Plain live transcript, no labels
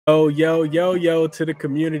Yo, to the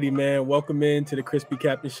community, man. Welcome in to the Crispy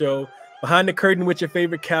Captain Show. Behind the curtain with your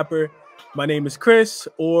favorite capper. My name is Chris,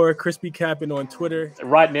 or Crispy Captain on Twitter.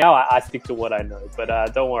 Right now, I stick to what I know.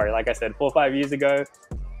 But don't worry. Like I said, 4 or 5 years ago,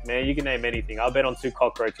 man, you can name anything. I'll bet on 2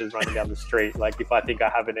 cockroaches running down the street. Like if I think I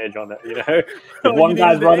have an edge on it, you know. If one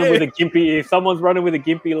guy's running with a gimpy, if someone's running with a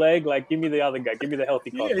gimpy leg, like give me the other guy, give me the healthy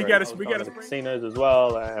cockroach. Yeah, we got to casinos as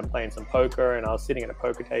well, and playing some poker. And I was sitting at a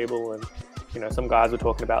poker table, and you know, some guys were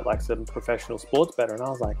talking about like some professional sports bettor, and I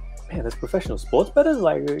was like, man, there's professional sports bettors?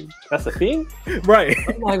 Like that's a thing, right?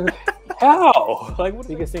 I'm like, how? Like, what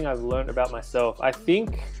the biggest thing I've learned about myself? I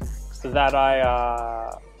think that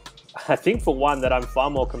I think for one that I'm far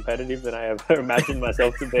more competitive than I ever imagined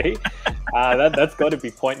myself to be. That's got to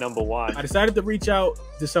be point number one. I decided to reach out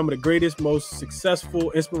to some of the greatest, most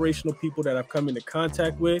successful, inspirational people that I've come into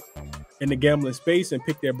contact with in the gambling space and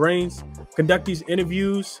pick their brains, conduct these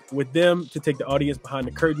interviews with them to take the audience behind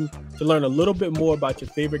the curtain to learn a little bit more about your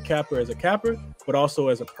favorite capper as a capper, but also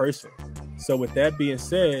as a person. So with that being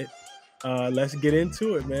said, let's get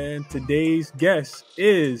into it, man. Today's guest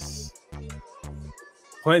is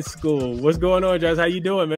Punt School. What's going on, Jazz? How you doing, man?